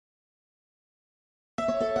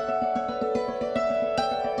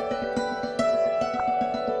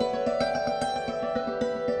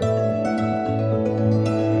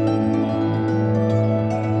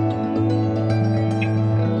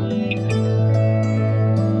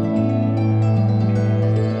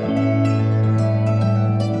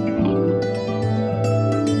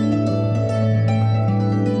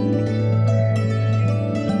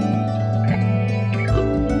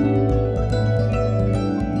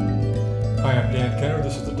there.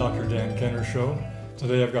 This is the Dr. Dan Kenner Show.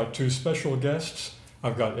 Today I've got two special guests.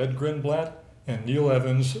 I've got Ed Grinblatt and Neil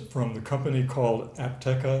Evans from the company called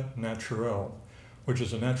Apteka Naturel, which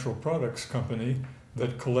is a natural products company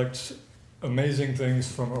that collects amazing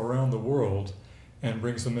things from around the world and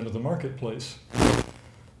brings them into the marketplace.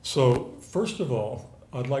 So first of all,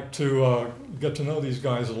 I'd like to get to know these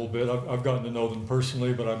guys a little bit. I've gotten to know them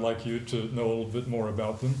personally, but I'd like you to know a little bit more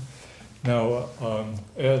about them. Now,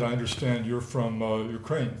 Ed, I understand you're from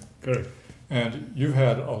Ukraine. Correct. And you've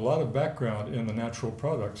had a lot of background in the natural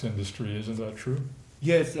products industry, isn't that true?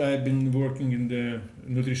 Yes, I've been working in the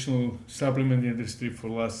nutritional supplement industry for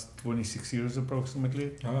the last 26 years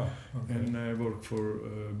approximately. Ah, okay. And I work for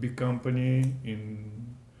a big company in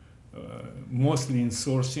mostly in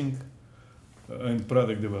sourcing and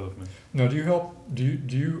product development. Now, do you help?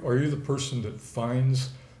 Are you the person that finds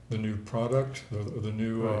the new product, the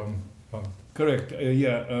new? Right. Correct.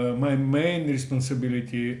 My main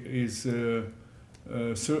responsibility is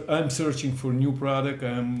I'm searching for new product.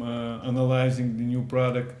 I'm analyzing the new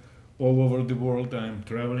product all over the world. I'm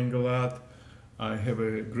traveling a lot. I have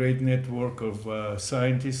a great network of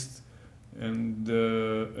scientists, and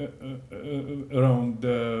around.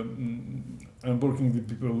 I'm working with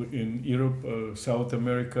people in Europe, South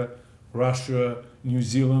America, Russia, New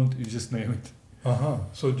Zealand. You just name it. Uh-huh.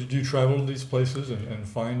 So did you travel to these places and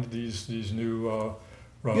find these new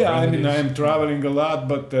Yeah, I mean, remedies? I'm traveling a lot,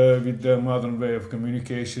 but with the modern way of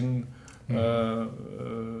communication,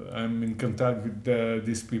 I'm in contact with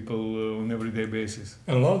these people on an everyday basis.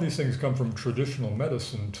 And a lot of these things come from traditional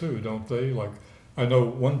medicine too, don't they? Like, I know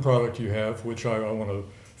one product you have, which I want to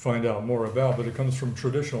find out more about, but it comes from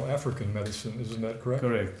traditional African medicine, isn't that correct?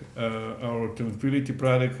 Correct. Our tranquility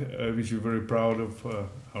product, which we're very proud of,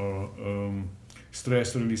 our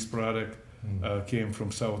stress release product came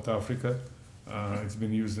from South Africa. It's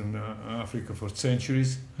been used in Africa for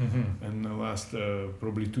centuries, and the last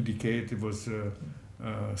probably 2 decades it was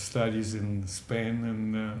studies in Spain, and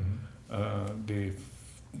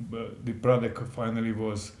the product finally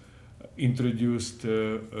was introduced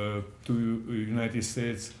to United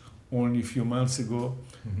States only a few months ago.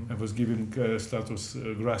 I was given GRAS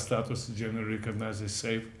status, generally recognized as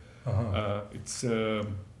safe. It's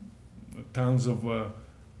tons of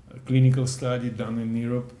clinical study done in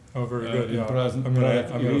Europe. Oh, very good. Yeah, I'm going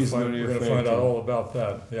to find out all about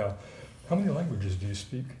that. Yeah. How many languages do you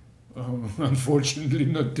speak? Unfortunately,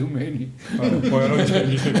 not too many. Well, I know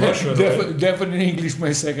you speak Russian. Right? Definitely English,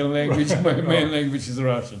 my second language. My main language is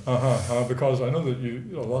Russian. Because I know that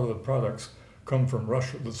a lot of the products come from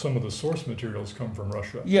Russia. That some of the source materials come from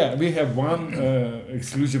Russia. Yeah, we have one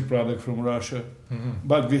exclusive product from Russia,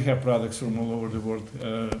 but we have products from all over the world.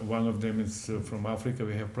 One of them is from Africa.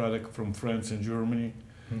 We have product from France and Germany.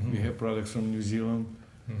 We have products from New Zealand,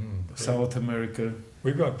 South America.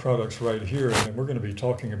 We've got products right here, and we're going to be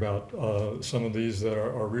talking about some of these that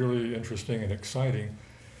are really interesting and exciting.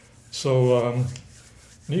 So,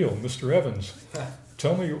 Neil, Mr. Evans,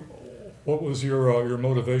 tell me, what was your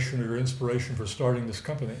motivation or your inspiration for starting this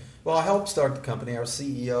company? Well, I helped start the company. Our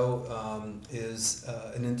CEO is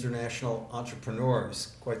an international entrepreneur.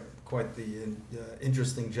 He's quite the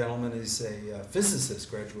interesting gentleman. He's a physicist,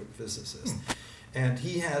 graduate physicist. And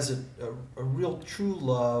he has a real true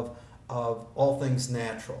love of all things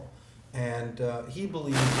natural. And he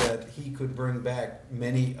believed that he could bring back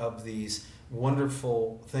many of these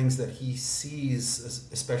wonderful things that he sees,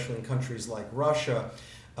 especially in countries like Russia,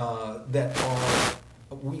 that are,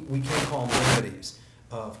 we can't call them remedies,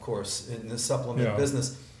 of course, in the supplement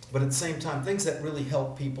business. But at the same time, things that really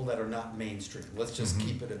help people that are not mainstream. Let's just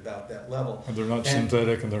keep it about that level. And they're not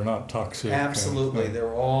synthetic and they're not toxic. Absolutely,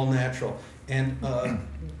 they're all natural. And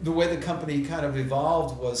the way the company kind of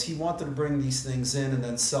evolved was he wanted to bring these things in and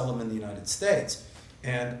then sell them in the United States.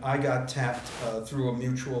 And I got tapped through a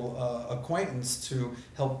mutual acquaintance to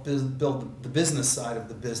help build the business side of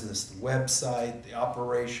the business, the website, the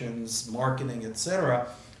operations, marketing, etc.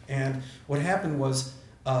 And what happened was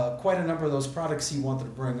quite a number of those products he wanted to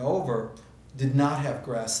bring over did not have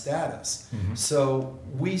GRAS status. So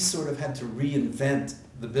we sort of had to reinvent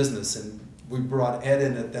the business, and we brought Ed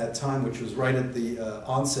in at that time, which was right at the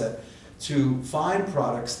onset, to find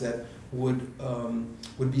products that would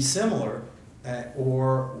be similar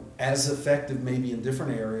or as effective maybe in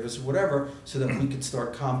different areas or whatever, so that we could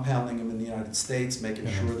start compounding them in the United States, making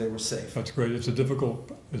sure they were safe. That's great. It's a difficult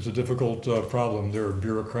problem. There are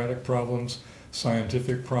bureaucratic problems,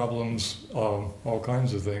 scientific problems, all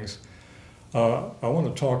kinds of things. I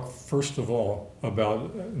want to talk first of all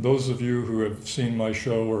about those of you who have seen my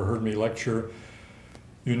show or heard me lecture.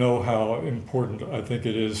 You know how important I think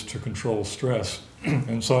it is to control stress.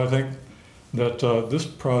 And so I think that this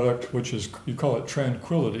product, which is, you call it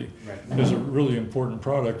Tranquility, Right. is a really important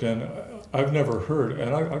product. And I've never heard,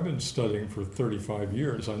 and I've been studying for 35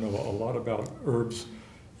 years. I know a lot about herbs,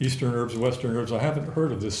 Eastern herbs, Western herbs. I haven't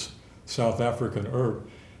heard of this South African herb.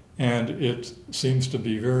 And it seems to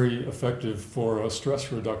be very effective for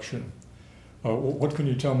stress reduction. What can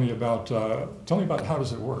you tell me about how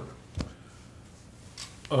does it work?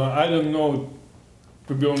 I don't know,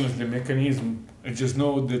 to be honest, the mechanism. I just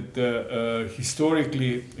know that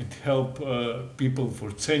historically it helped people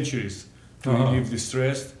for centuries to relieve the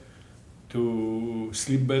stress, to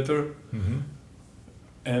sleep better. Mm-hmm.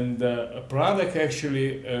 And a product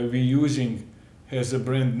actually we're using has a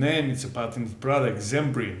brand name, it's a patented product,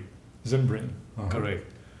 Zembrin. Zembrin. Correct.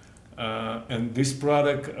 And this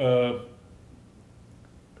product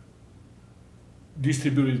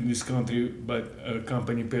distributed in this country by a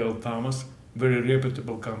company P.L. Thomas, very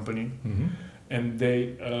reputable company. Mm-hmm. And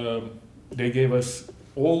they gave us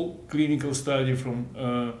all clinical study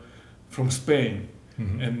from Spain.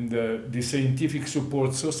 Mm-hmm. And the scientific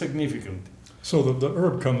support so significant. So the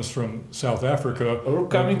herb comes from South Africa,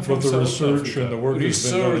 Coming from but the South research Africa. and the work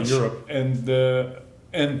has been done in Europe.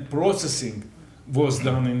 And processing was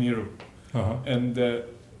done in Europe. Uh-huh. And the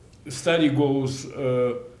study goes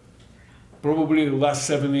probably the last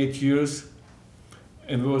 7-8 years,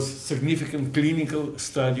 and was significant clinical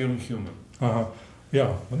study on human. Uh-huh.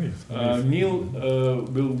 Yeah, let me Neil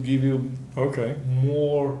will give you okay.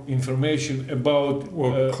 more information about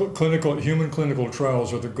Human clinical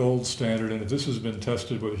trials are the gold standard, and if this has been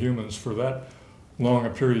tested with humans for that long a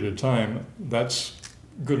period of time, that's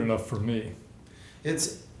good enough for me.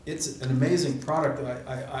 It's an amazing product.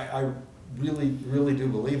 I really do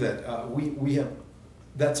believe that we have.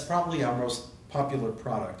 That's probably our most popular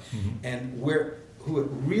product, Mm-hmm. and who it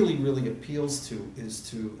really appeals to is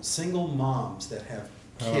to single moms that have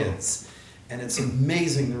kids, and it's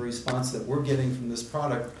amazing the response that we're getting from this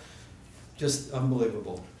product. Just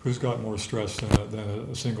unbelievable. Who's got more stress than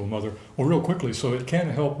a single mother? Well, real quickly, so it can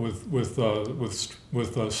help with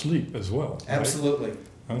sleep as well. Right? Absolutely.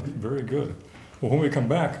 Very good. Well, when we come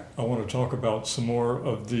back, I want to talk about some more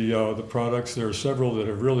of the products. There are several that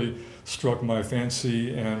have really struck my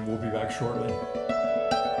fancy, and we'll be back shortly.